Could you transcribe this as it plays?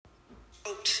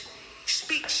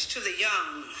address to the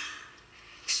young,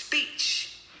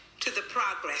 speech to the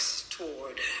progress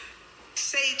toward.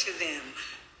 Say to them,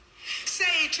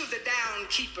 say to the down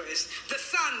keepers, the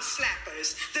sun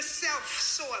slappers, the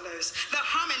self-soilers, the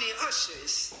harmony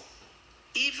ushers,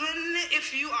 even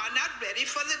if you are not ready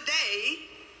for the day,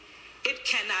 it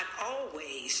cannot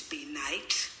always be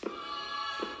night.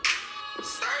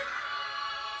 Sir,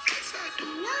 flex I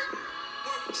do work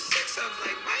 6 of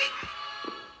like Mike.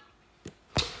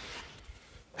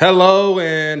 Hello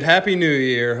and Happy New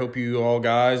Year. Hope you all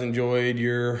guys enjoyed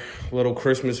your little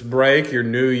Christmas break, your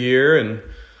New Year, and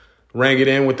rang it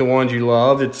in with the ones you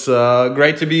loved. It's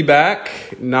great to be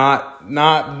back. Not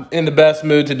in the best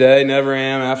mood today. Never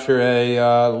am after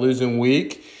a losing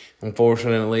week.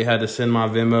 Unfortunately, had to send my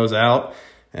Venmos out,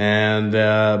 and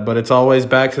but it's always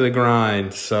back to the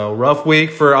grind. So rough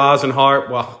week for Oz and Harp.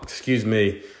 Well, excuse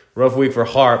me, rough week for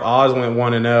Harp. Oz went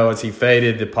 1-0 as he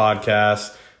faded the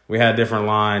podcast. We had different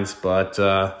lines, but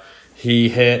he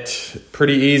hit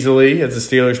pretty easily as the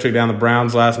Steelers took down the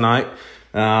Browns last night.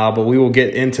 But we will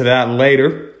get into that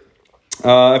later.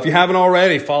 If you haven't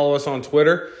already, follow us on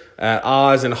Twitter at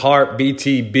Oz and Harp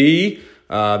BTB.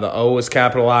 The O is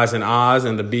capitalized in Oz,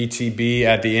 and the BTB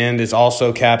at the end is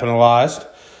also capitalized.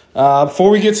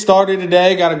 Before we get started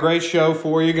today, got a great show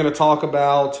for you. Going to talk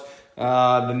about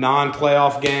the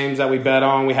non-playoff games that we bet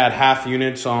on. We had half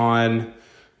units on,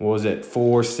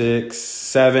 4, 6,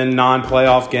 7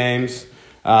 non-playoff games.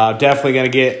 Definitely going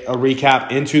to get a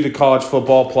recap into the college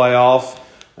football playoff.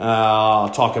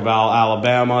 Talk about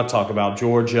Alabama, talk about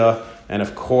Georgia, and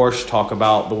of course talk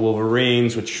about the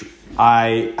Wolverines, which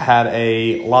I had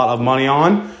a lot of money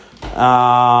on.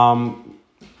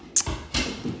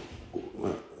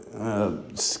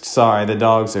 Sorry, the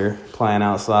dogs are playing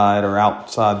outside or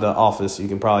outside the office. You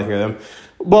can probably hear them.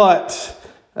 But,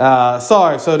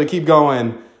 sorry, so to keep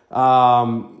going,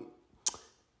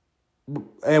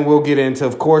 and we'll get into,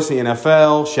 of course, the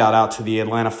NFL. Shout out to the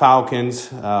Atlanta Falcons.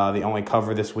 They only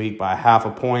covered this week by half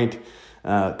a point.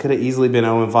 Could have easily been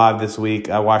 0-5 this week.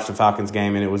 I watched the Falcons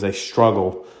game, and it was a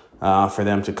struggle for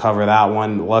them to cover that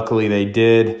one. Luckily, they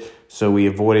did, so we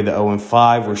avoided the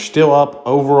 0-5. We're still up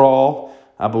overall,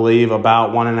 I believe, about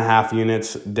 1.5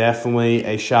 units. Definitely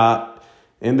a shot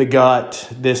in the gut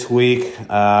this week,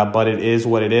 but it is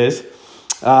what it is.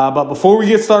 But before we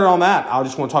get started on that, I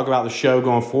just want to talk about the show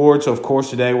going forward. So, of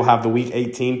course, today we'll have the Week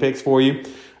 18 picks for you.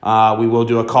 We will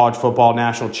do a college football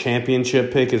national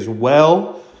championship pick as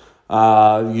well.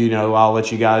 I'll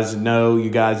let you guys know. You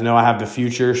guys know I have the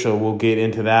future, so we'll get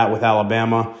into that with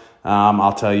Alabama.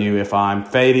 I'll tell you if I'm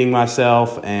fading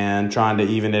myself and trying to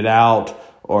even it out,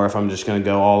 or if I'm just going to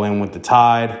go all in with the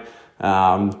tide.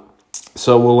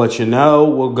 So we'll let you know.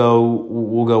 We'll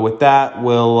go with that.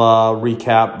 We'll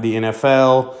recap the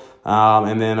NFL,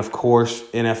 and then of course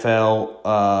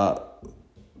NFL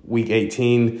Week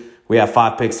 18. We have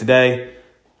 5 picks today,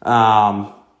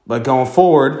 but going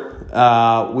forward,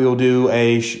 we'll do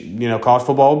college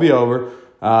football will be over.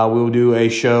 We'll do a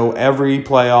show every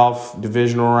playoff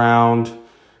divisional round.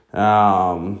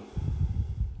 I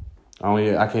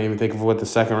can't even think of what the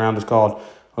second round is called.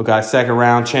 Okay, second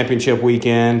round, championship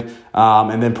weekend,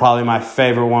 and then probably my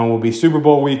favorite one will be Super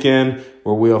Bowl weekend,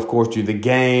 where we, of course, do the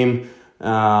game.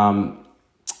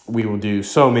 We will do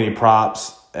so many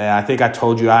props. I think I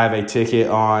told you I have a ticket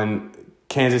on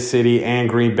Kansas City and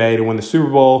Green Bay to win the Super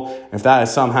Bowl. If that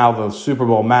is somehow the Super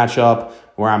Bowl matchup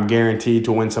where I'm guaranteed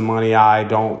to win some money,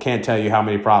 can't tell you how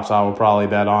many props I will probably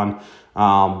bet on.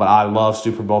 But I love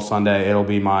Super Bowl Sunday. It'll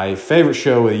be my favorite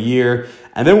show of the year.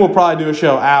 And then we'll probably do a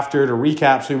show after to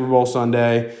recap Super Bowl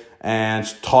Sunday and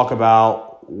talk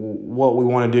about what we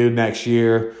want to do next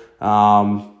year.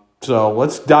 So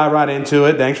let's dive right into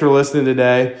it. Thanks for listening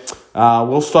today.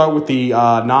 We'll start with the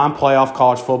non-playoff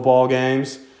college football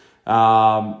games.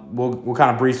 We'll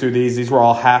kind of breeze through these. These were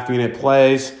all half-unit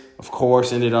plays. Of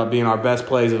course, ended up being our best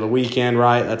plays of the weekend,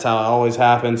 right? That's how it always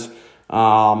happens.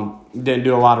 Didn't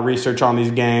do a lot of research on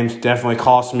these games. Definitely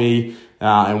cost me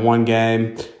in one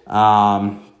game,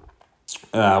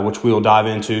 which we'll dive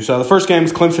into. So the first game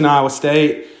is Clemson, Iowa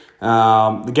State.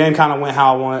 The game kind of went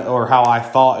how I wanted, or how I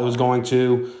thought it was going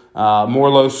to. More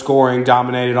low scoring,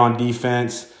 dominated on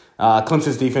defense.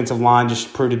 Clemson's defensive line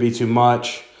just proved to be too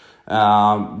much.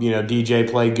 DJ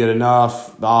played good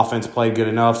enough. The offense played good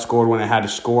enough. Scored when it had to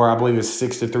score. I believe it was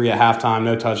 6-3 at halftime.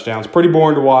 No touchdowns. Pretty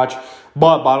boring to watch.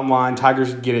 But bottom line,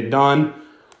 Tigers get it done.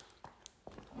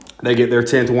 They get their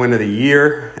 10th win of the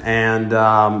year and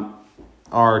are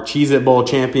Cheez-It Bowl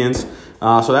champions.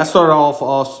 So that started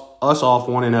us off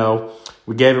 1-0.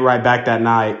 We gave it right back that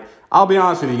night. I'll be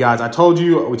honest with you guys. I told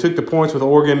you we took the points with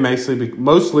Oregon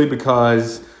mostly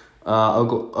because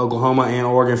Oklahoma and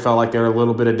Oregon felt like they were a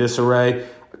little bit of disarray.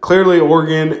 Clearly,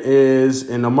 Oregon is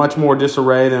in a much more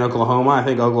disarray than Oklahoma. I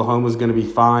think Oklahoma is going to be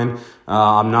fine.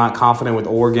 I'm not confident with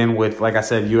Oregon with, like I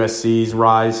said, USC's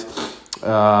rise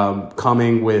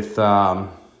coming with the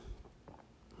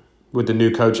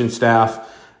new coaching staff,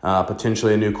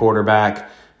 potentially a new quarterback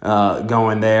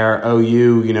going there.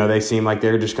 OU, they seem like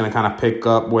they're just going to kind of pick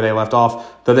up where they left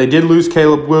off. Though they did lose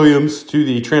Caleb Williams to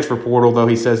the transfer portal, though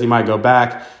he says he might go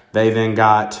back. They then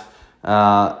got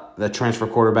the transfer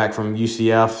quarterback from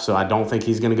UCF, so I don't think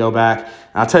he's going to go back. And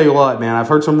I'll tell you what, man, I've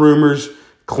heard some rumors.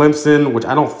 Clemson, which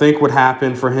I don't think would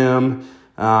happen for him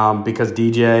because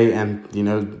DJ, and,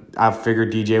 I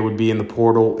figured DJ would be in the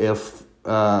portal if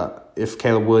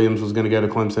Caleb Williams was going to go to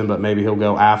Clemson, but maybe he'll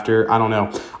go after. I don't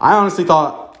know. I honestly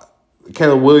thought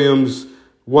Caleb Williams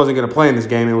wasn't going to play in this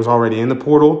game. It was already in the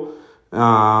portal.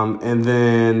 And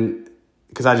then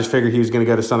because I just figured he was going to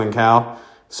go to Southern Cal.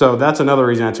 So that's another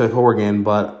reason I took Oregon.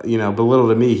 But, belittle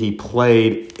to me, he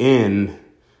played in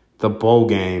the bowl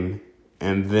game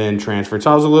and then transferred.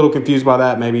 So I was a little confused by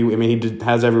that. He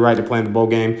has every right to play in the bowl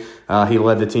game. He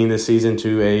led the team this season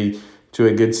to a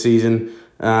good season.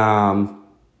 And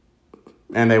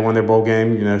they won their bowl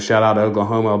game. Shout out to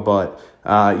Oklahoma. But,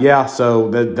 so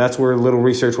that's where a little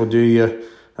research will do you.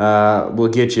 Will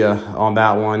get you on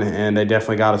that one. And they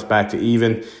definitely got us back to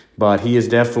even. But he is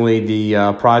definitely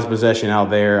the prized possession out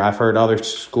there. I've heard other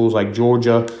schools like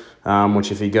Georgia,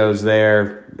 which if he goes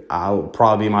there, I'll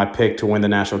probably be my pick to win the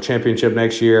national championship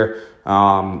next year.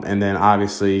 And then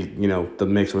obviously, the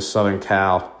mix with Southern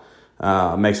Cal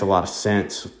makes a lot of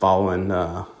sense following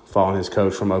his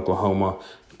coach from Oklahoma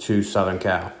to Southern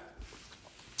Cal.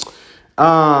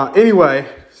 Anyway,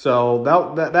 so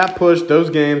that push, those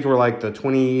games were like the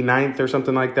 29th or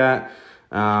something like that.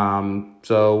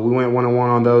 So we went 1-1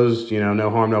 on those, no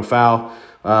harm, no foul.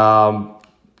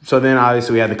 So then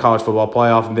obviously we had the college football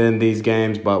playoff and then these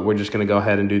games, but we're just going to go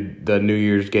ahead and do the New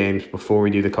Year's games before we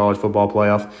do the college football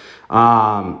playoff.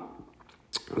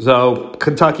 So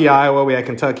Kentucky, Iowa, we had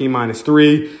Kentucky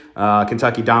 -3.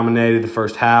 Kentucky dominated the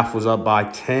first half, was up by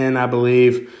 10, I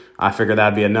believe. I figured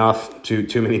that'd be enough.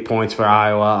 Too many points for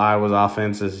Iowa. Iowa's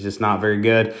offense is just not very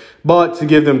good. But to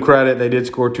give them credit, they did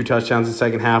score 2 touchdowns in the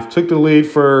second half. Took the lead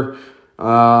for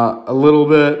a little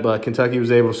bit, but Kentucky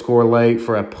was able to score late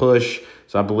for a push.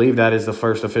 So I believe that is the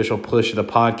first official push of the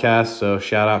podcast. So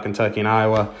shout out Kentucky and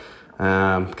Iowa.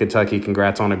 Kentucky,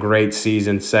 congrats on a great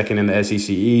season. Second in the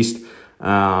SEC East.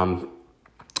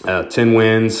 10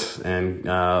 wins, and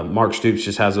Mark Stoops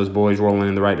just has those boys rolling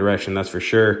in the right direction, that's for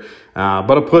sure.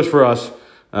 But a push for us,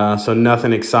 so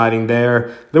nothing exciting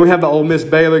there. Then we have the Ole Miss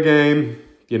Baylor game.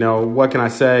 What can I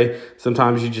say?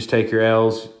 Sometimes you just take your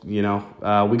L's. We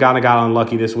kind of got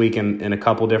unlucky this week in a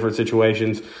couple different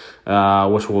situations,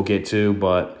 which we'll get to.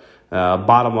 But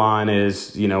bottom line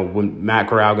is, when Matt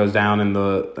Corral goes down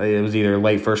it was either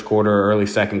late first quarter or early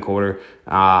second quarter.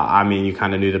 You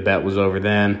kind of knew the bet was over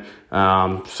then.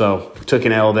 So took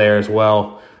an L there as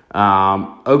well.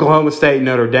 Oklahoma State,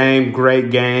 Notre Dame,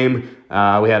 great game.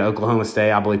 We had Oklahoma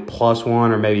State, I believe,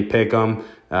 +1 or maybe pick 'em.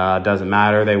 Doesn't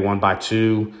matter. They won by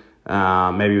 2.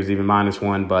 Maybe it was even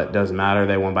 -1, but doesn't matter.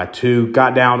 They won by 2.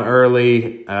 Got down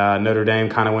early. Notre Dame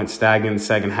kind of went stagnant in the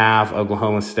second half.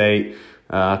 Oklahoma State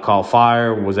caught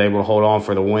fire, was able to hold on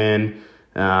for the win.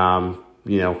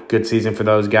 Good season for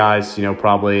those guys.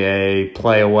 Probably a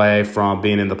play away from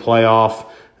being in the playoff.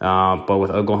 But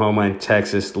with Oklahoma and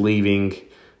Texas leaving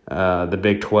the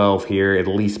Big 12 here, at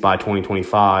least by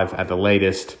 2025 at the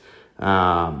latest,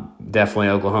 definitely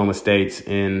Oklahoma State's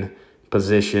in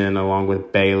position along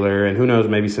with Baylor. And who knows,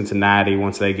 maybe Cincinnati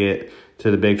once they get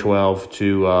to the Big 12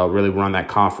 to really run that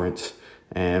conference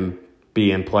and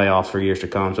be in playoffs for years to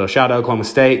come. So shout out to Oklahoma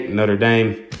State, Notre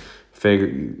Dame.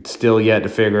 Still yet to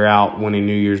figure out winning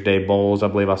New Year's Day bowls. I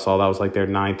believe I saw that was like their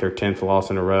 9th or 10th loss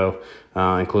in a row,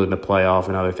 including the playoff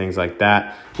and other things like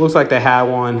that. Looks like they had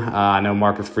one. I know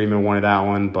Marcus Freeman wanted that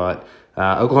one, but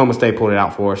Oklahoma State pulled it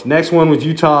out for us. Next one was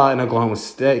Utah and Oklahoma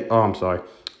State. Oh, I'm sorry.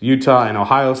 Utah and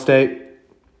Ohio State.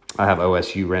 I have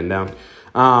OSU written down.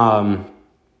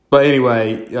 But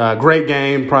anyway, great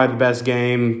game. Probably the best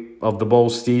game of the bowl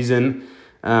season.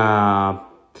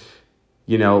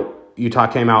 Utah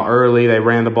came out early. They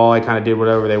ran the ball. They kind of did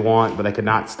whatever they want, but they could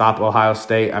not stop Ohio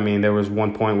State. There was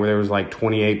one point where there was like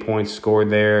 28 points scored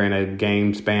there in a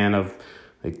game span of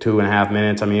like 2.5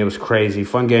 minutes. It was crazy.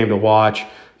 Fun game to watch.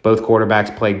 Both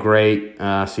quarterbacks played great.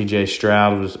 C.J.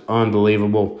 Stroud was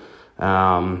unbelievable.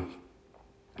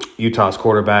 Utah's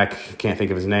quarterback, can't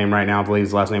think of his name right now. I believe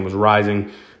his last name was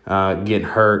Rising. Getting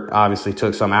hurt, obviously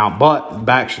took some out. But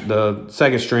the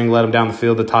second string led him down the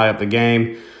field to tie up the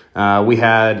game. We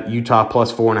had Utah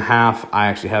plus 4.5. I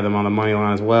actually had them on the money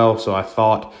line as well, so I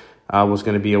thought I was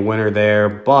going to be a winner there.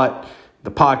 But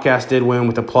the podcast did win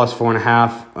with a plus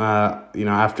 4.5.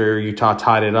 After Utah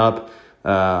tied it up,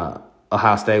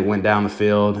 Ohio State went down the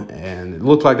field, and it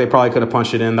looked like they probably could have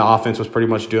punched it in. The offense was pretty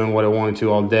much doing what it wanted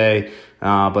to all day,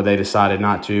 but they decided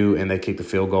not to, and they kicked the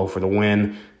field goal for the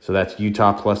win. So that's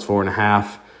Utah plus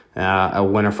 4.5, a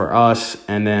winner for us.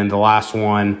 And then the last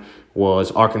one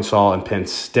was Arkansas and Penn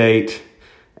State,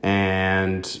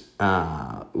 and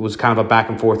it was kind of a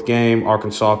back-and-forth game.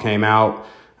 Arkansas came out,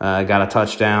 got a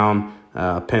touchdown.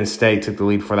 Penn State took the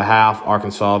lead for the half.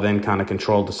 Arkansas then kind of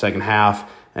controlled the second half.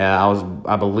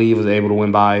 I believe was able to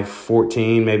win by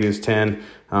 14, maybe it was 10,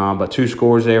 but 2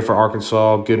 scores there for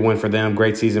Arkansas. Good win for them,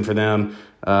 great season for them.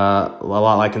 A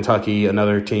lot like Kentucky,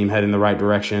 another team heading in the right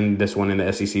direction. This one in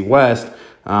the SEC West,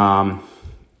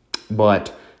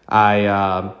 but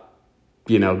I,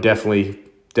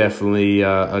 definitely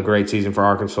a great season for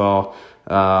Arkansas,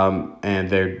 and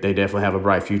they definitely have a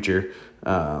bright future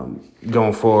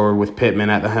going forward with Pittman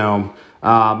at the helm.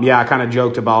 I kind of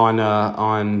joked about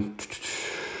on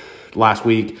last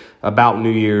week about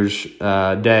New Year's Day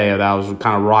that I was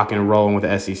kind of rocking and rolling with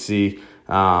the SEC,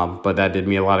 but that did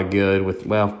me a lot of good.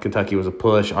 Kentucky was a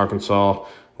push, Arkansas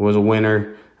was a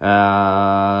winner,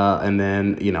 and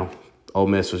then Ole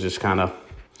Miss was just kind of,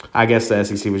 I guess the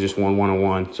SEC was just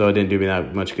 1-1-1, so it didn't do me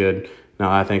that much good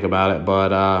now I think about it.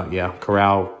 But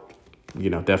Corral,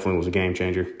 definitely was a game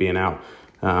changer being out,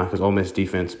 because Ole Miss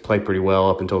defense played pretty well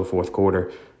up until the fourth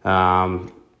quarter. And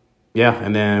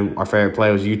then our favorite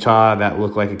play was Utah. That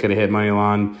looked like it could have hit money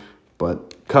line,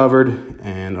 but covered,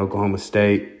 and Oklahoma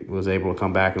State was able to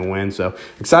come back and win. So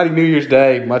exciting New Year's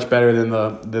Day, much better than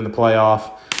the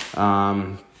playoff,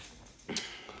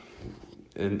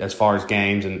 as far as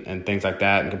games and things like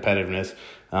that and competitiveness.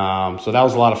 So that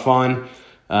was a lot of fun.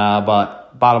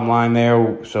 But bottom line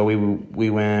there, so we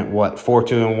went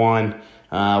 4-2-1.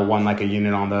 Won like a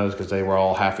unit on those because they were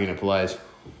all half-unit plays.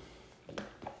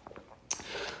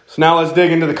 So now let's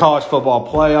dig into the college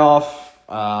football playoff.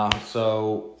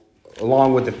 So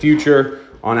along with the future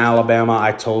on Alabama,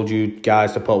 I told you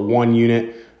guys to put 1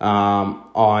 unit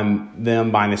on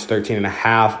them, minus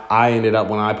 13.5. I ended up,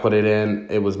 when I put it in,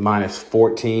 it was minus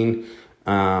 14.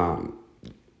 I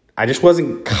just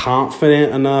wasn't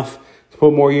confident enough to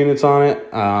put more units on it.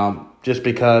 Just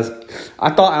because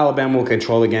I thought Alabama would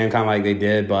control the game kind of like they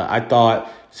did, but I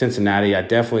thought Cincinnati, I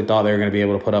definitely thought they were going to be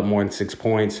able to put up more than 6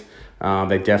 points. They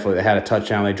had a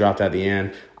touchdown they dropped at the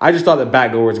end. I just thought the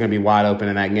back door was going to be wide open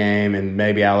in that game, and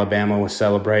maybe Alabama was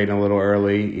celebrating a little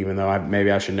early, even though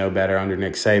maybe I should know better under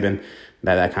Nick Saban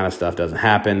that kind of stuff doesn't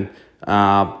happen.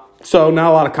 So not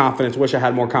a lot of confidence. Wish I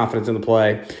had more confidence in the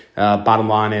play. Bottom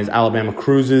line is Alabama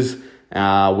cruises.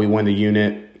 We win the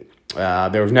unit.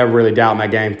 There was never really doubt in that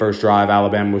game. First drive,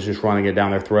 Alabama was just running it down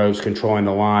their throats, controlling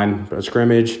the line of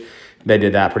scrimmage. They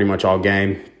did that pretty much all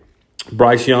game.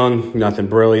 Bryce Young, nothing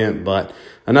brilliant, but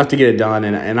enough to get it done.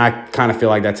 And I kind of feel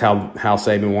like that's how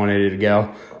Saban wanted it to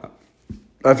go.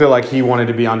 I feel like he wanted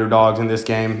to be underdogs in this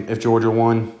game if Georgia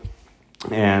won.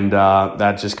 And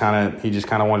he just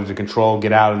kind of wanted to control,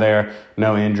 get out of there,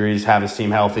 no injuries, have his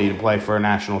team healthy to play for a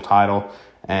national title.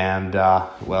 And,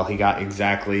 he got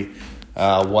exactly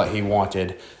what he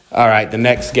wanted. All right, the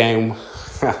next game,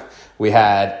 we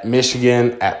had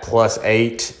Michigan at plus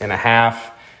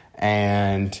 8.5,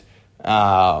 and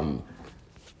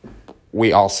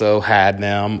we also had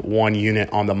them 1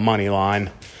 unit on the money line.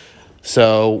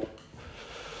 So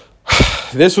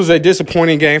this was a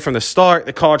disappointing game from the start.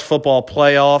 The college football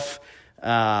playoff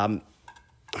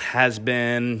has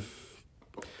been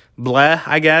bleh,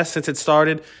 I guess, since it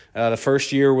started. The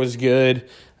first year was good.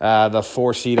 The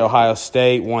 4-seed Ohio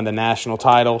State won the national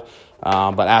title.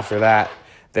 But after that,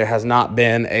 there has not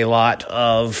been a lot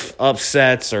of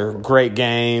upsets or great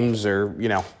games or,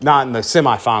 not in the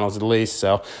semifinals at least.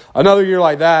 So another year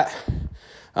like that.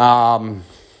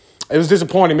 It was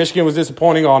disappointing. Michigan was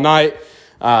disappointing all night.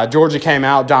 Georgia came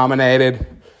out, dominated.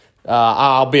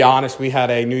 I'll be honest, we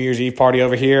had a New Year's Eve party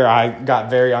over here. I got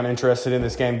very uninterested in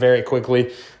this game very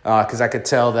quickly because I could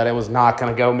tell that it was not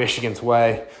going to go Michigan's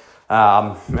way.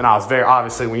 And I was very,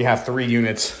 obviously, when you have 3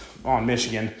 units on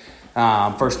Michigan,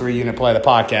 first 3-unit play of the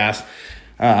podcast,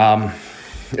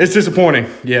 it's disappointing.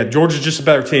 Yeah, Georgia's just a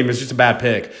better team. It's just a bad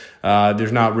pick.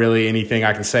 There's not really anything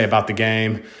I can say about the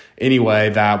game anyway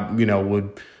that,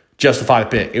 would justify the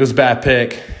pick. It was a bad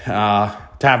pick.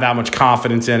 To have that much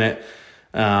confidence in it,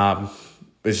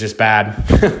 it's just bad.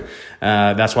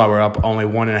 That's why we're up only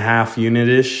 1.5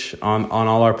 unit-ish on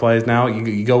all our plays now.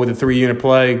 You go with a 3-unit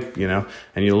play,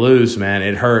 and you lose, man.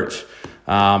 It hurts.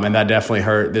 And that definitely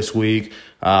hurt this week.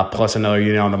 plus another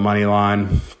unit on the money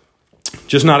line.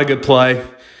 Just not a good play.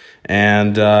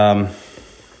 And,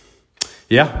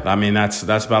 yeah, I mean, that's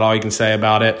about all you can say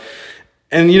about it.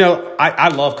 And, I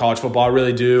love college football. I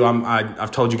really do.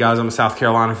 I've told you guys I'm a South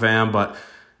Carolina fan, but,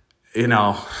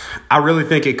 I really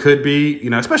think it could be,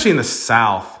 especially in the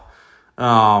South,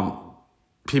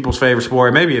 people's favorite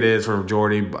sport. Maybe it is for a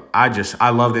majority, but I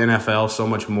love the NFL so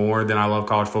much more than I love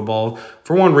college football.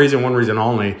 For one reason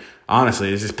only,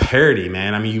 honestly, it's just parity,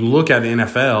 man. I mean, you look at the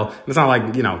NFL, it's not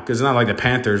like, because it's not like the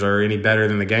Panthers are any better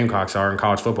than the Gamecocks are in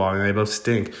college football. I mean, they both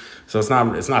stink. So it's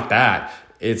not that.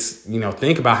 It's,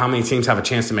 think about how many teams have a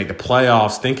chance to make the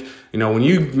playoffs. Think, when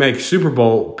you make Super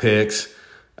Bowl picks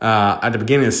at the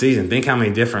beginning of the season, think how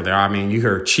many different there are. I mean, you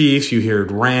heard Chiefs, you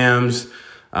heard Rams,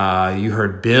 you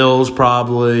heard Bills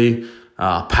probably,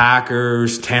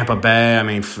 Packers, Tampa Bay. I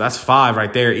mean, that's 5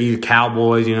 right there. Either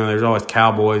Cowboys, there's always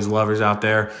Cowboys lovers out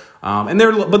there.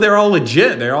 But they're all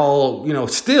legit. They're all,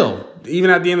 still,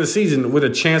 even at the end of the season, with a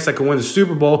chance that could win the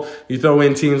Super Bowl. You throw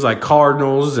in teams like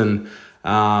Cardinals and,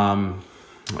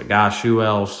 who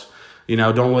else?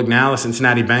 Don't look now, the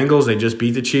Cincinnati Bengals, they just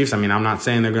beat the Chiefs. I mean, I'm not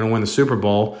saying they're going to win the Super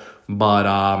Bowl,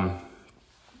 but,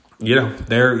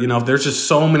 there's just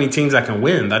so many teams that can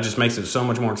win. That just makes it so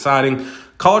much more exciting.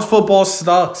 College football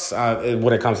sucks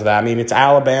when it comes to that. I mean, it's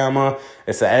Alabama,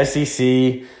 it's the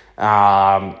SEC,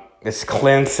 it's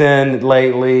Clemson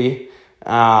lately.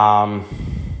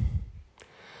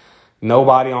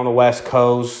 Nobody on the West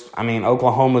Coast. I mean,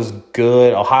 Oklahoma's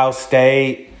good. Ohio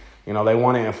State, they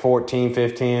won it in 14,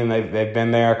 15. They've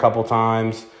been there a couple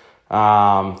times.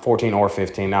 14 or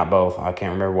 15, not both. I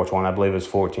can't remember which one. I believe it was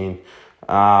 14.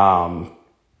 Yeah,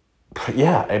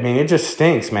 I mean, it just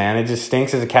stinks, man. It just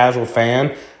stinks as a casual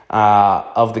fan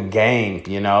of the game,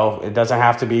 It doesn't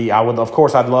have to be – of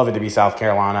course, I'd love it to be South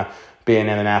Carolina being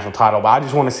in the national title, but I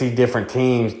just want to see different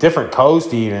teams, different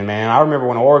coast even, man. I remember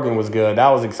when Oregon was good. That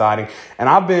was exciting. And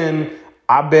I've been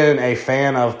a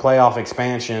fan of playoff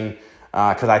expansion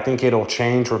because I think it'll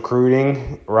change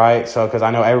recruiting, right? So because I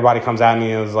know everybody comes at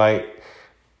me and is like,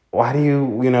 why do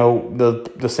you,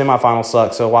 the semifinals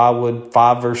suck, so why would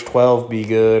 5 versus 12 be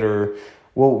good? Or,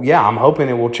 well, yeah, I'm hoping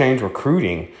it will change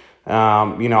recruiting.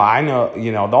 I know,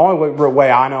 the only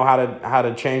way I know how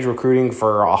to change recruiting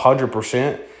for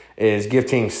 100% is give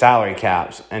teams salary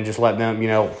caps and just let them,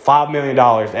 $5 million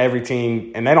every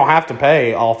team, and they don't have to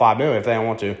pay all $5 million if they don't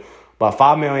want to. But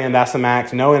 $5 million, that's the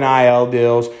max. No NIL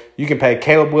deals. You can pay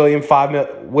Caleb Williams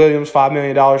 $5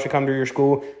 million to come to your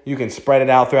school. You can spread it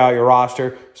out throughout your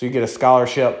roster, so you get a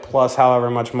scholarship plus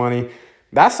however much money.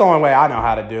 That's the only way I know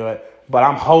how to do it. But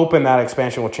I'm hoping that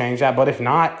expansion will change that. But if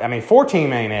not,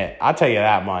 14 ain't it. I'll tell you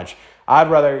that much.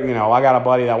 I'd rather, I got a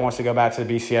buddy that wants to go back to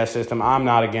the BCS system. I'm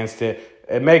not against it.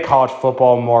 It made college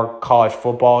football more college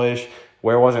football-ish,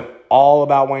 where it wasn't all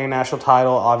about winning a national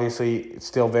title. Obviously, it's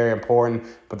still very important,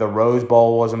 but the Rose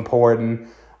Bowl was important.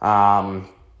 I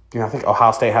think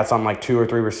Ohio State had something like 2 or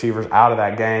 3 receivers out of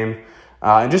that game.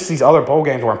 And just these other bowl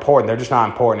games were important. They're just not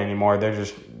important anymore. They're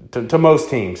just, to most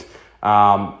teams.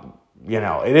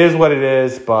 It is what it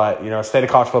is, but, state of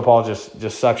college football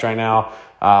just sucks right now.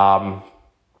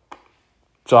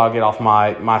 So I'll get off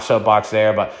my soapbox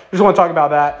there, but just want to talk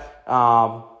about that.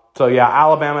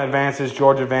 Alabama advances,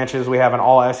 Georgia advances. We have an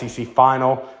all-SEC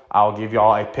final. I'll give you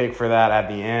all a pick for that at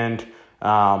the end.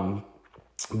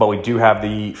 But we do have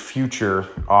the future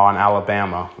on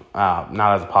Alabama,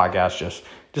 not as a podcast,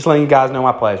 just letting you guys know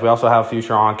my plays. We also have a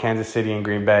future on Kansas City and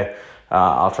Green Bay.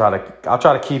 I'll try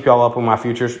to keep y'all up with my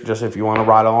futures. Just if you want to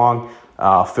ride along,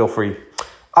 feel free.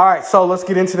 All right, so let's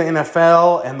get into the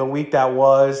NFL and the week that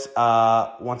was.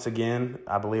 Once again,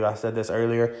 I believe I said this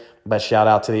earlier, but shout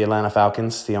out to the Atlanta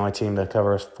Falcons, the only team to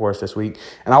cover for us this week.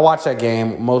 And I watched that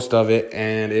game, most of it,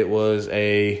 and it was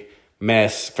a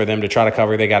mess for them to try to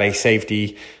cover. They got a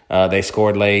safety. They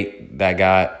scored late. That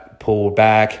got pulled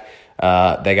back.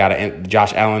 They got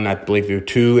Josh Allen, I believe, threw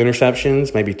 2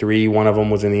 interceptions, maybe 3. One of them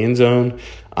was in the end zone.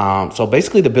 So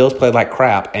basically the Bills played like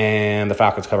crap, and the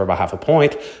Falcons covered by half a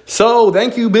point. So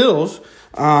thank you, Bills.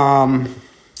 And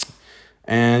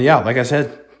yeah, like I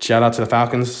said, shout out to the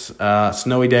Falcons.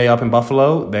 Snowy day up in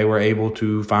Buffalo. They were able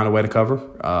to find a way to cover.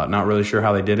 Not really sure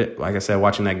how they did it. Like I said,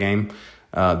 watching that game,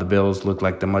 the Bills looked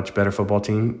like the much better football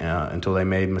team until they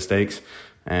made mistakes,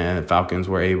 and the Falcons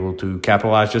were able to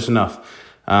capitalize just enough.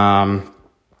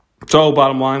 So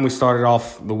bottom line, we started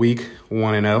off the week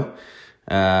 1-0,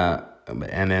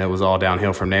 and then it was all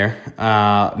downhill from there.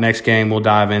 Next game we'll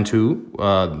dive into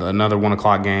another 1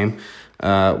 o'clock game.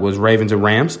 was Ravens and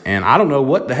Rams. And I don't know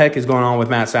what the heck is going on with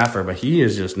Matt Stafford, but he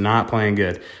is just not playing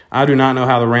good. I do not know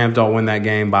how the Rams don't win that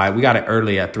game we got it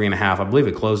early at 3.5. I believe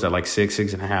it closed at like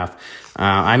 6.5.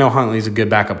 I know Huntley's a good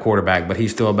backup quarterback, but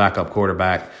he's still a backup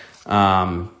quarterback.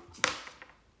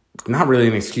 Not really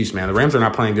an excuse, man. The Rams are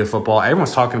not playing good football.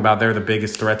 Everyone's talking about they're the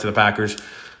biggest threat to the Packers.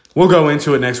 We'll go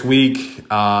into it next week.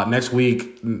 Next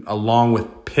week, along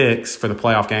with picks for the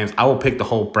playoff games, I will pick the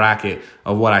whole bracket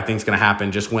of what I think is going to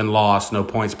happen. Just win-loss, no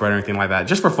point spread or anything like that.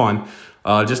 Just for fun,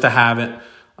 just to have it.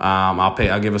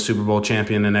 I'll give a Super Bowl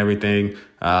champion and everything.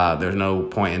 There's no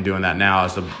point in doing that now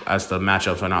as the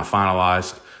matchups are not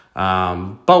finalized.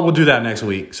 But we'll do that next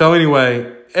week. So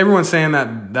anyway, everyone's saying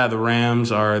that the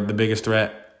Rams are the biggest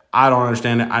threat. I don't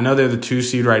understand it. I know they're the 2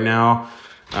 seed right now,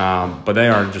 but they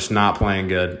are just not playing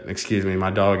good. Excuse me,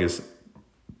 my dog is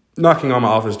knocking on my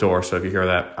office door, so if you hear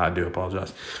that, I do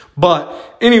apologize.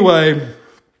 But anyway,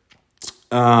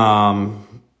 yeah,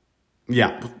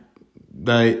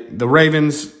 the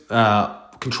Ravens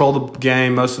control the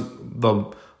game, most of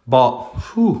the ball,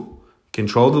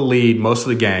 controlled the lead most of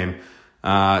the game.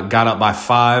 Got up by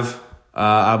 5,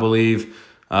 I believe.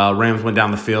 Rams went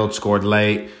down the field, scored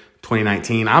late.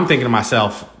 2019. I'm thinking to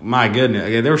myself, my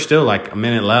goodness, there was still like a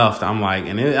minute left. I'm like,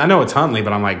 I know it's Huntley,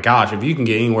 but I'm like, gosh, if you can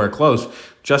get anywhere close,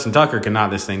 Justin Tucker can knock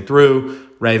this thing through.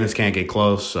 Ravens can't get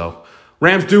close. So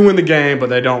Rams do win the game, but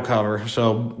they don't cover.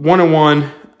 So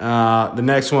 1-1. The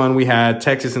next one we had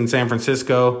Texas and San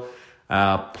Francisco,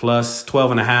 plus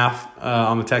 12.5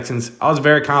 on the Texans. I was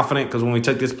very confident because when we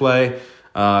took this play,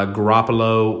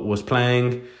 Garoppolo was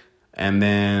playing. And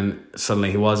then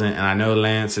suddenly he wasn't. And I know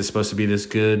Lance is supposed to be this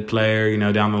good player,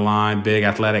 down the line, big,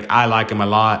 athletic. I like him a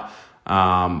lot.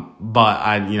 But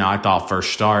I thought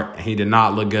first start, he did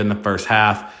not look good in the first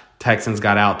half. Texans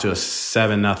got out to a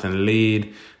 7-0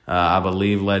 lead. I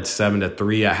believe led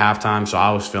 7-3 at halftime. So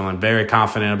I was feeling very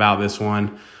confident about this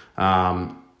one.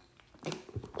 And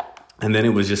then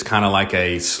it was just kind of like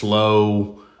a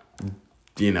slow,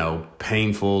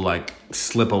 painful, like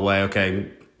slip away.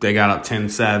 Okay. They got up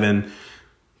 10-7,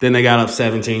 then they got up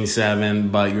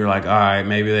 17-7, but you're like, all right,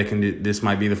 maybe they can do, this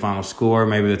might be the final score.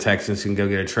 Maybe the Texans can go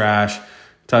get a trash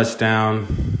touchdown.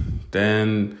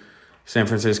 Then San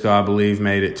Francisco, I believe,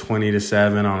 made it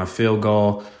 20-7 on a field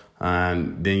goal.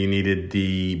 And then you needed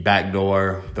the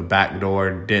backdoor. The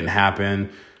backdoor didn't happen.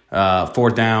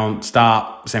 4th down,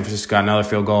 stop. San Francisco got another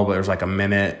field goal, but there was like a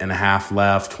minute and a half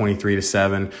left,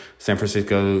 23-7.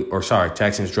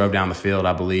 Texans drove down the field,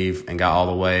 I believe, and got all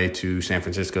the way to San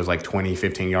Francisco's like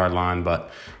 15-yard line.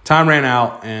 But time ran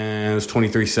out, and it was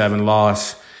 23-7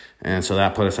 loss. And so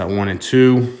that put us at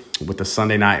 1-2 with the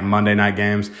Sunday night and Monday night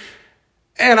games.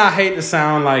 And I hate to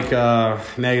sound like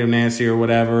negative Nancy or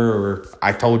whatever, or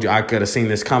I told you I could have seen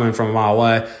this coming from a mile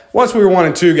away. Once we were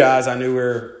 1-2, guys, I knew we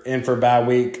were in for a bad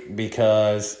week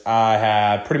because I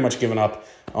had pretty much given up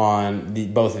on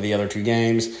both of the other 2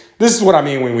 games. This is what I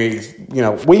mean when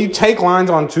when you take lines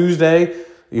on Tuesday,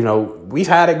 we've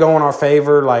had it go in our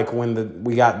favor, like when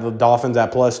we got the Dolphins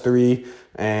at +3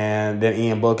 and then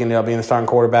Ian Book ended up being the starting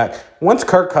quarterback. Once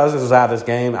Kirk Cousins was out of this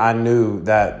game, I knew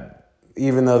that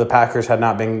even though the Packers had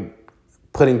not been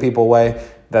putting people away,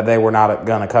 that they were not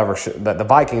going to cover, that the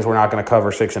Vikings were not going to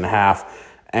cover 6.5.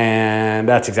 And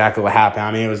that's exactly what happened.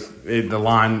 I mean, the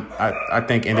line, I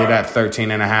think, ended at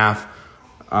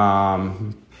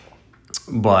 13.5.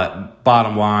 But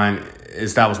bottom line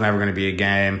is that was never going to be a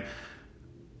game.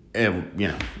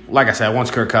 Like I said,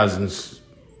 once Kirk Cousins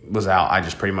was out, I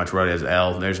just pretty much wrote it as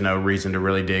L. There's no reason to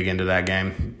really dig into that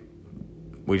game.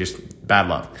 Bad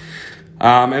luck.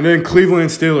 And then Cleveland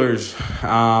Steelers.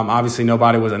 Obviously,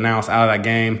 nobody was announced out of that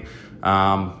game.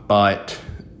 But,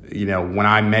 when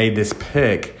I made this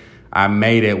pick, I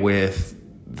made it with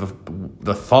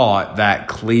the thought that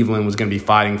Cleveland was going to be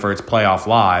fighting for its playoff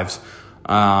lives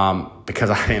because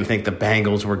I didn't think the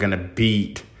Bengals were going to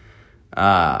beat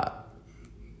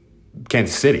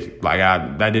Kansas City.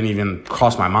 That didn't even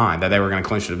cross my mind that they were going to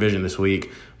clinch the division this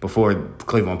week before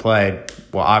Cleveland played.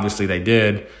 Well, obviously they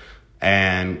did.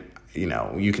 And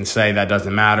you can say that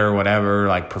doesn't matter or whatever,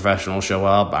 like professionals show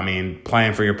up. I mean,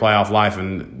 playing for your playoff life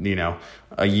in,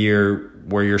 a year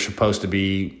where you're supposed to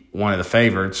be one of the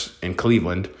favorites in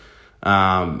Cleveland,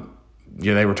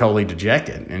 they were totally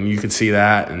dejected. And you could see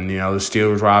that. And, the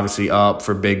Steelers were obviously up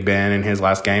for Big Ben in his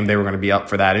last game. They were going to be up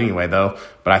for that anyway, though.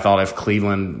 But I thought if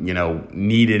Cleveland,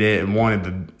 needed it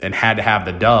and had to have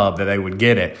the dub, that they would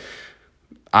get it.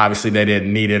 Obviously, they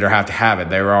didn't need it or have to have it.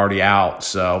 They were already out,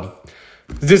 so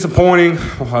disappointing.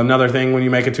 Another thing when you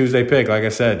make a Tuesday pick, like I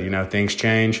said, things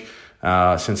change.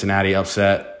 Cincinnati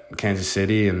upset Kansas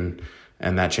City, and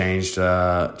that changed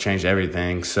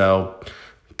everything. So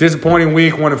Disappointing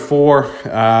week,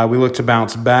 1-4. We look to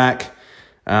bounce back.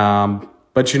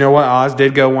 But you know what? Oz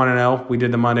did go 1-0. We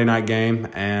did the Monday night game,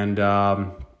 and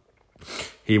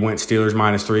he went Steelers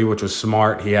 -3, which was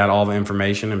smart. He had all the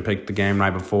information and picked the game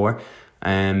right before,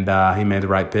 and he made the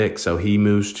right pick. So he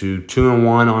moves to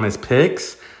 2-1 on his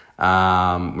picks.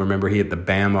 Remember, he hit the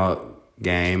Bama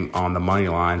game on the money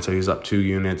line, so he was up 2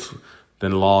 units,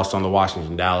 then lost on the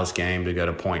Washington-Dallas game to go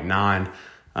to 0.9.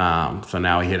 So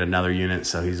now he hit another unit,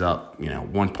 so he's up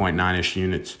 1.9-ish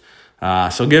units.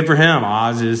 So good for him.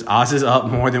 Oz is up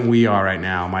more than we are right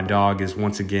now. My dog is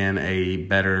once again a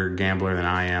better gambler than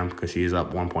I am because he is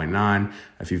up 1.9.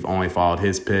 If you've only followed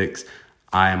his picks,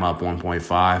 I am up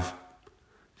 1.5.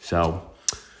 So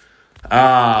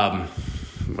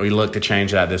we look to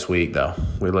change that this week, though.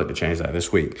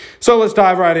 So let's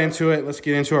dive right into it. Let's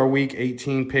get into our Week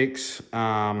 18 picks,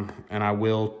 and I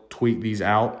will tweet these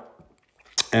out,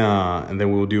 and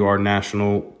then we'll do our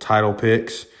national title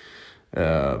picks.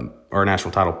 Or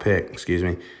national title pick,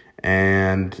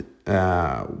 and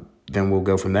then we'll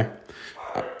go from there.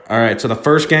 All right, so the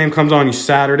first game comes on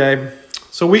Saturday.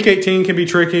 So Week 18 can be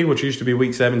tricky, which used to be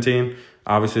Week 17.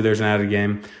 Obviously, there's an added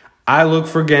game. I look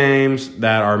for games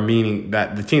that are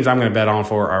that the teams I'm going to bet on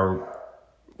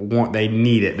they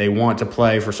need it. They want to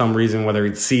play for some reason, whether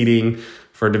it's seeding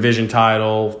for a division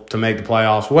title, to make the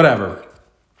playoffs, whatever.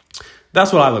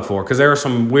 That's what I look for, because there are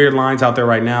some weird lines out there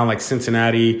right now, like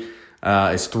Cincinnati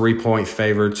is 3-point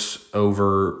favorites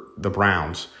over the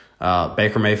Browns.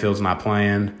 Baker Mayfield's not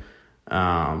playing,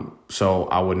 so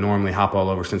I would normally hop all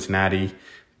over Cincinnati.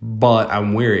 But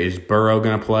I'm weary. Is Burrow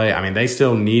going to play? I mean, they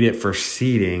still need it for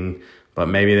seeding, but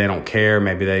maybe they don't care.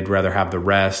 Maybe they'd rather have the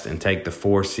rest and take the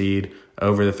 4 seed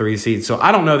over the 3 seed. So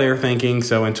I don't know their thinking.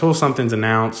 So until something's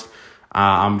announced,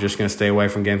 I'm just going to stay away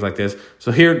from games like this.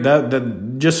 So here,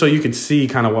 just so you could see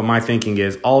kind of what my thinking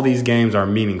is, all these games are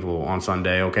meaningful on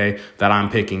Sunday, okay, that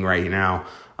I'm picking right now,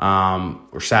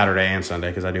 or Saturday and Sunday,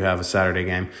 because I do have a Saturday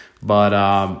game.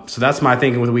 But so that's my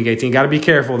thinking with Week 18. Got to be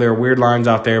careful. There are weird lines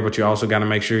out there, but you also got to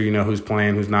make sure you know who's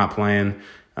playing, who's not playing,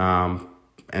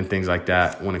 and things like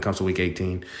that when it comes to Week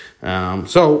 18.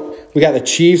 So we got the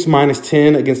Chiefs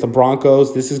 -10 against the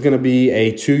Broncos. This is going to be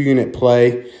a 2-unit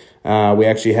play. We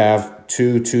actually have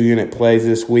 2-unit plays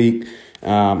this week,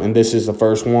 and this is the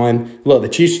first one. Look, the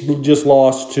Chiefs just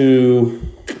lost to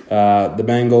the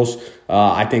Bengals.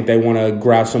 I think they want to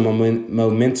grab some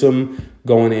momentum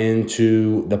going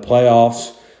into the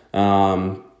playoffs.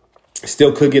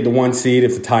 Still could get the 1 seed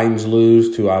if the Titans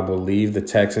lose to, I believe, the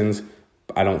Texans.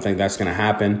 I don't think that's going to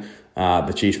happen.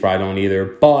 The Chiefs probably don't either.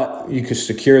 But you could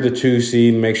secure the 2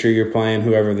 seed, make sure you're playing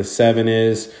whoever the 7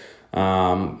 is.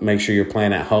 Make sure you're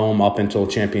playing at home up until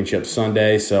Championship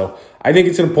Sunday. So I think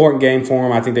it's an important game for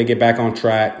them. I think they get back on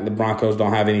track. The Broncos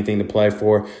don't have anything to play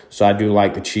for. So I do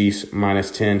like the Chiefs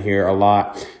 -10 here a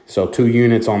lot. So 2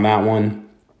 units on that one.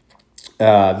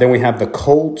 Then we have the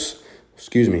Colts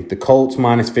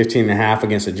 -15.5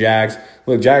 against the Jags.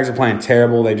 Look, Jags are playing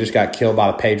terrible. They just got killed by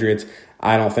the Patriots.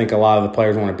 I don't think a lot of the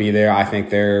players want to be there. I think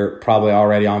they're probably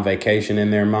already on vacation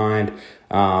in their mind.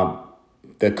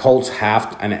 The Colts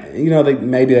have to, and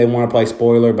maybe they want to play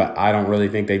spoiler, but I don't really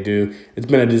think they do. It's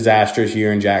been a disastrous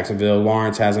year in Jacksonville.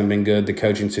 Lawrence hasn't been good. The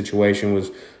coaching situation was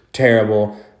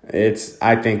terrible.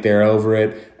 I think they're over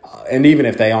it. And even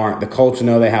if they aren't, the Colts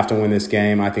know they have to win this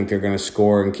game. I think they're going to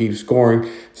score and keep scoring.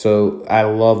 So I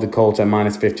love the Colts at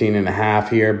 -15.5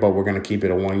 here, but we're going to keep it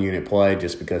a 1-unit play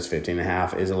just because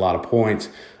 15.5 is a lot of points.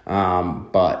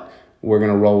 But we're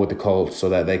going to roll with the Colts so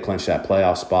that they clinch that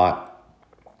playoff spot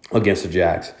against the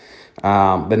Jags.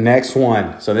 The next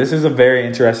one. So this is a very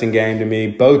interesting game to me.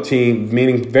 Both teams,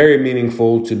 very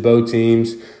meaningful to both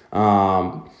teams.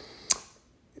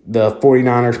 The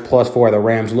 49ers +4 of the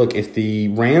Rams. Look, if the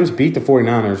Rams beat the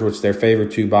 49ers, which they're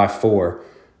favored to by 4,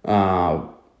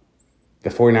 the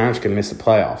 49ers can miss the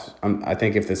playoffs. I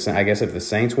think if the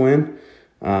Saints win,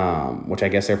 which I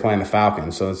guess they're playing the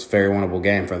Falcons, so it's a very winnable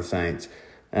game for the Saints.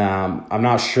 I'm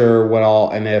not sure what all,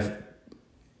 and if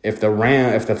the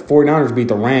 49ers beat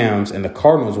the Rams and the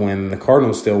Cardinals win, the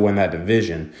Cardinals still win that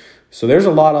division. So there's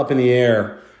a lot up in the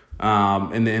air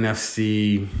in the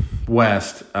NFC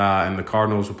West, and the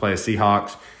Cardinals will play the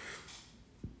Seahawks.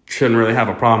 Shouldn't really have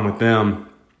a problem with them,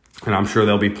 and I'm sure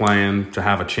they'll be playing to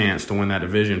have a chance to win that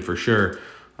division for sure.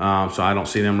 So I don't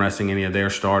see them resting any of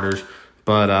their starters.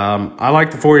 But I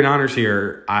like the 49ers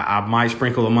here. I might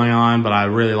sprinkle the money on, but I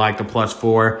really like the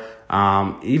 +4.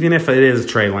 Even if it is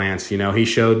Trey Lance, he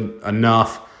showed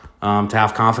enough to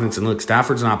have confidence. And look,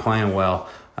 Stafford's not playing well.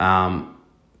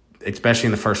 especially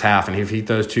in the first half. And if he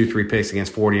throws 2-3 picks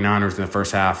against 49ers in the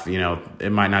first half,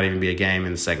 it might not even be a game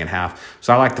in the second half.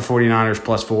 So I like the 49ers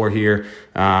 +4 here.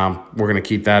 We're going to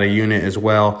keep that a unit as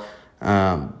well.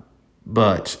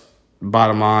 But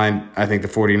bottom line, I think the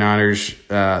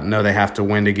 49ers know they have to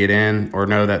win to get in, or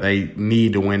know that they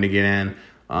need to win to get in,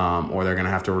 or they're going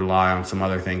to have to rely on some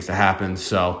other things to happen.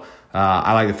 So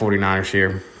I like the 49ers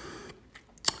here.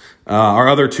 Our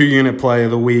other 2-unit play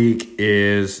of the week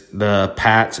is the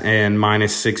Pats and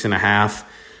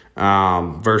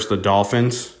 -6.5 versus the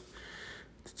Dolphins.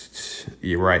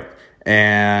 You're right.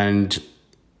 And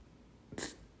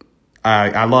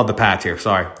I love the Pats here.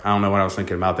 Sorry. I don't know what I was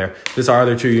thinking about there. This is our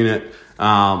other 2-unit.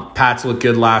 Pats looked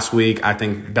good last week. I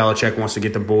think Belichick wants to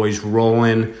get the boys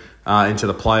rolling into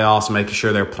the playoffs, making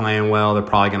sure they're playing well. They're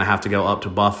probably going to have to go up to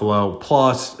Buffalo.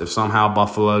 Plus, if somehow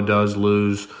Buffalo does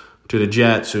lose to the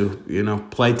Jets, who,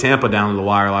 played Tampa down to the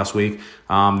wire last week,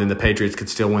 then the Patriots could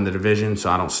still win the division. So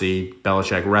I don't see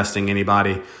Belichick resting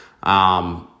anybody.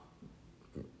 I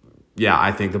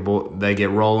think they get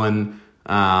rolling.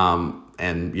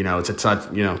 And it's a touch.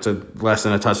 It's a less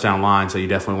than a touchdown line, so you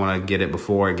definitely want to get it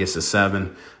before it gets to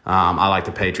 7. I like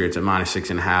the Patriots at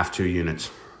 -6.5, 2 units.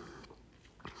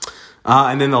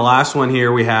 And then the last one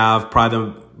here, we have probably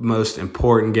the most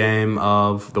important game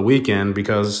of the weekend,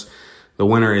 because the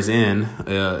winner is in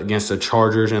against the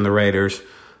Chargers and the Raiders.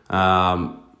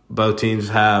 Both teams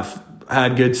have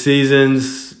had good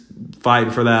seasons, fighting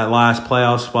for that last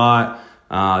playoff spot.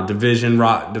 Division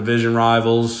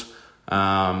rivals.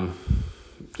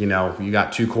 You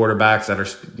got 2 quarterbacks that are,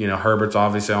 Herbert's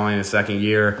obviously only in his second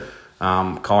year.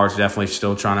 Carr's definitely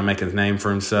still trying to make his name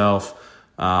for himself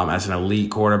as an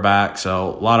elite quarterback.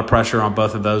 So a lot of pressure on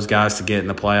both of those guys to get in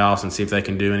the playoffs and see if they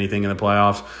can do anything in the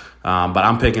playoffs. But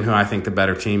I'm picking who I think the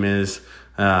better team is.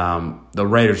 The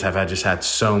Raiders have just had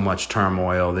so much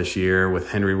turmoil this year with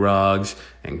Henry Ruggs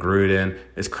and Gruden.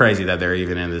 It's crazy that they're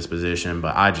even in this position,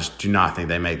 but I just do not think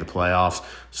they make the playoffs.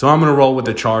 So I'm going to roll with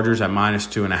the Chargers at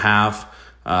 -2.5.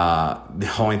 The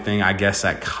only thing I guess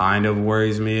that kind of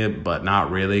worries me, but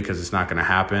not really because it's not going to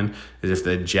happen, is if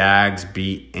the Jags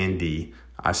beat Indy.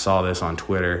 I saw this on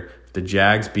Twitter. If the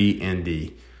Jags beat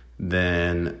Indy,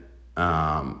 then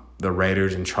the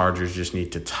Raiders and Chargers just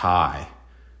need to tie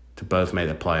to both make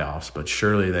the playoffs. But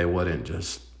surely they wouldn't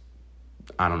just,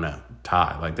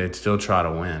 tie. Like, they'd still try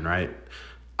to win, right?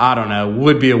 I don't know.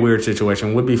 Would be a weird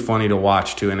situation. Would be funny to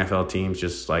watch 2 NFL teams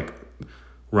just like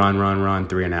run,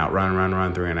 3 and out,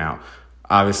 run, 3 and out.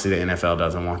 Obviously, the NFL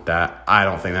doesn't want that. I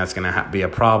don't think that's going to be a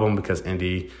problem because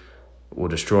Indy will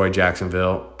destroy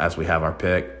Jacksonville as we have our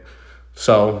pick.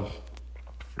 So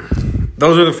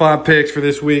those are the 5 picks for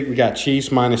this week. We got Chiefs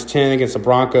 -10 against the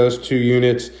Broncos, 2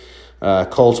 units.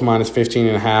 Colts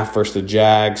 -15.5 versus the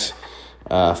Jags.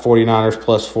 49ers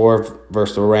 +4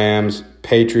 versus the Rams.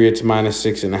 Patriots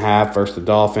 -6.5 versus the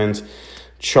Dolphins.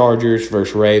 Chargers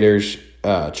versus Raiders.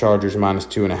 Chargers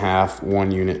 -2.5,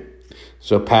 1 unit.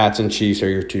 So Pats and Chiefs are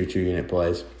your 2 unit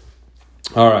plays.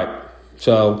 All right.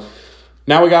 So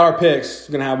now we got our picks.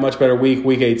 We're going to have a much better week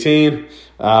 18.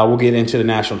 We'll get into the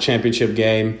national championship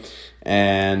game.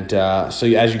 And so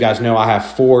as you guys know, I have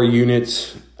 4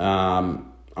 units on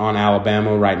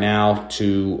Alabama right now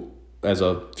as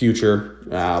a future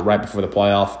right before the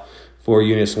playoff. 4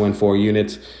 units, win 4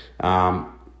 units.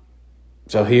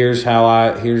 So here's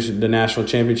the national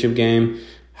championship game.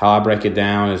 How I break it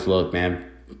down is, look, man,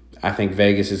 I think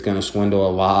Vegas is going to swindle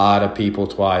a lot of people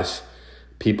twice.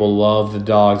 People love the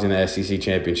dogs in the SEC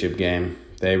championship game.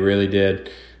 They really did.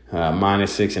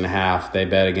 -6.5. They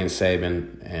bet against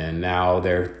Saban, and now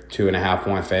they're 2.5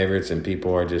 point favorites, and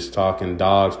people are just talking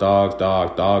dogs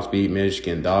beat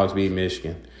Michigan.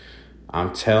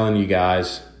 I'm telling you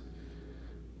guys,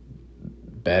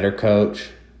 better coach,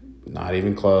 not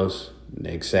even close,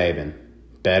 Nick Saban.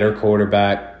 Better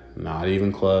quarterback, not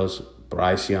even close,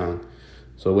 Bryce Young.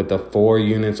 So with the 4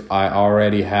 units I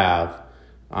already have,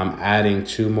 I'm adding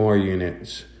 2 more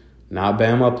units. Not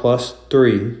Bama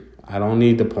 +3. I don't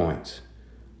need the points.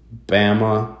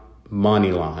 Bama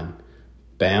money line.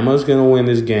 Bama's going to win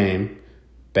this game.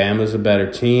 Bama's a better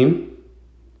team.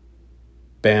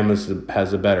 Bama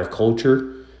has a better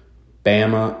culture.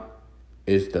 Bama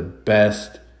is the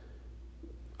best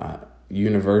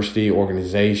university,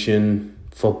 organization,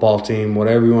 football team,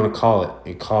 whatever you want to call it,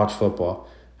 in college football.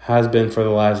 Has been for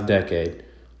the last decade.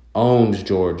 Owns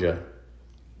Georgia.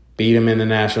 Beat them in the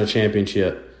national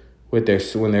championship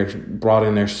when they're brought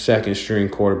in their second string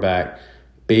quarterback.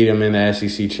 Beat them in the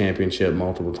SEC championship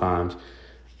multiple times.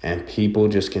 And people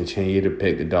just continue to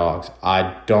pick the dogs.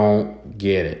 I don't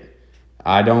get it.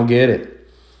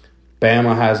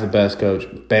 Bama has the best coach.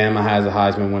 Bama has a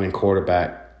Heisman winning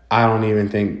quarterback. I don't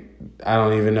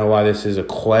even know why this is a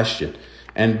question.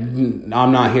 And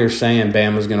I'm not here saying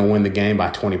Bama's going to win the game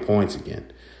by 20 points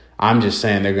again. I'm just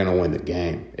saying they're going to win the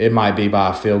game. It might be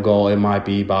by a field goal. It might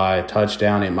be by a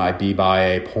touchdown. It might be by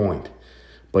a point.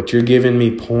 But you're giving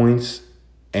me points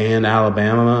and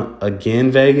Alabama again,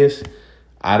 Vegas.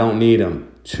 I don't need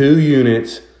them. 2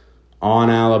 units on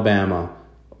Alabama.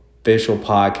 Official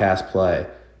podcast play.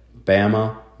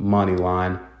 Bama money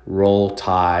line. Roll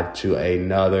Tide to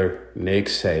another Nick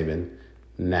Saban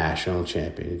national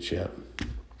championship.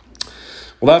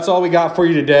 Well, that's all we got for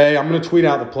you today. I'm going to tweet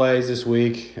out the plays this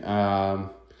week,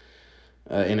 NFL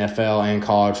and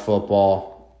college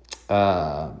football,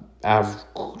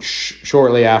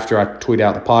 shortly after I tweet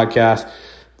out the podcast.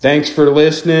 Thanks for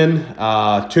listening.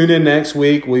 Tune in next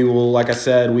week. We will, like I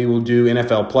said, we will do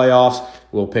NFL playoffs.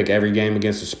 We'll pick every game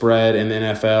against the spread in the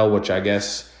NFL, which I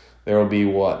guess there will be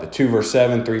the 2 versus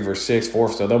 7, 3 versus 6,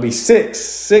 4. So there'll be six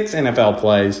NFL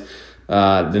plays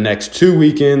the next 2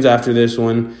 weekends after this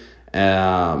one.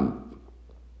 No,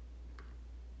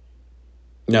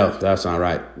 that's not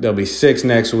right. There'll be 6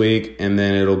 next week, and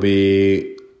then it'll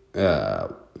be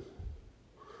 4,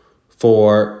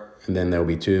 and then there'll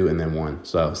be 2, and then 1.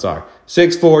 So, sorry.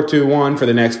 6, 4, 2, 1 for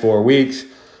the next 4 weeks.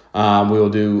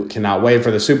 Cannot wait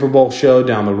for the Super Bowl show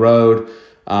down the road.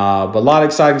 But a lot of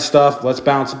exciting stuff. Let's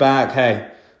bounce back.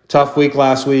 Hey, tough week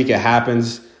last week. It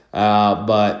happens.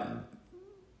 But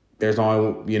there's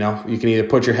only, you can either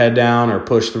put your head down or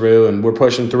push through, and we're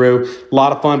pushing through. A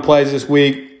lot of fun plays this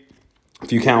week.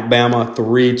 If you count Bama,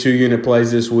 3 2-unit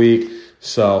plays this week.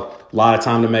 So a lot of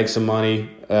time to make some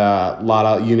money. A lot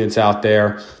of units out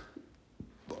there.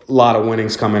 A lot of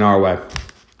winnings coming our way.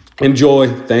 Enjoy.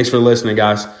 Thanks for listening,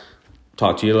 guys.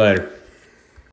 Talk to you later.